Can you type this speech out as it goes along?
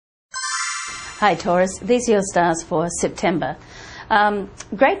Hi Taurus, these are your stars for September.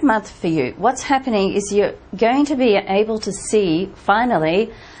 Great month for you. What's happening is you're going to be able to see,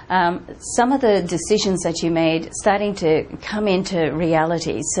 finally, some of the decisions that you made starting to come into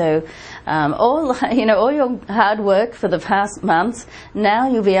reality. So all your hard work for the past months, now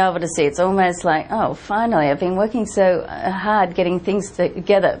you'll be able to see. It's almost like, oh, finally, I've been working so hard getting things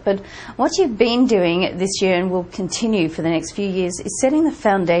together. But what you've been doing this year and will continue for the next few years is setting the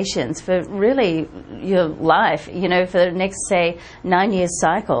foundations for really your life, for the next, say, 9-year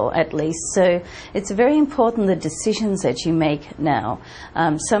cycle at least. So it's very important the decisions that you make now.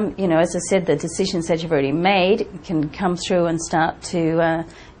 As I said, the decisions that you've already made can come through and start to,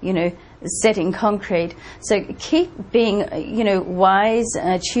 set in concrete. So keep being, wise.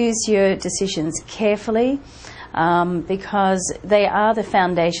 Choose your decisions carefully. Because they are the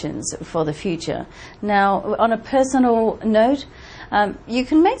foundations for the future. Now, on a personal note, you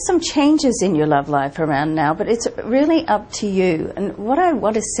can make some changes in your love life around now, but it's really up to you. And what I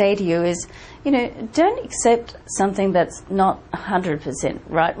want to say to you is, don't accept something that's not 100%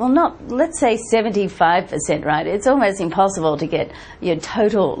 right. Well, let's say 75% right. It's almost impossible to get your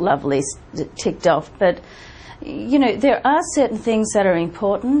total love list ticked off, but there are certain things that are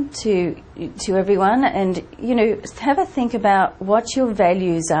important to everyone, and have a think about what your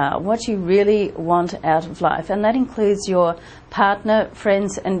values are, what you really want out of life, and that includes your partner,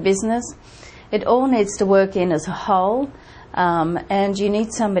 friends, and business. It all needs to work in as a whole, and you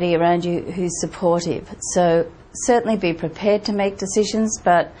need somebody around you who's supportive. So certainly be prepared to make decisions,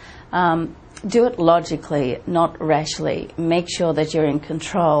 but do it logically, not rashly. Make sure that you're in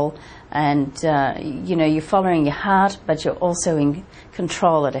control and, you're following your heart, but you're also in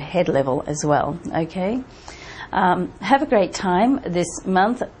control at a head level as well, okay? Have a great time this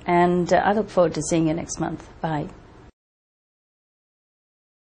month, and I look forward to seeing you next month. Bye.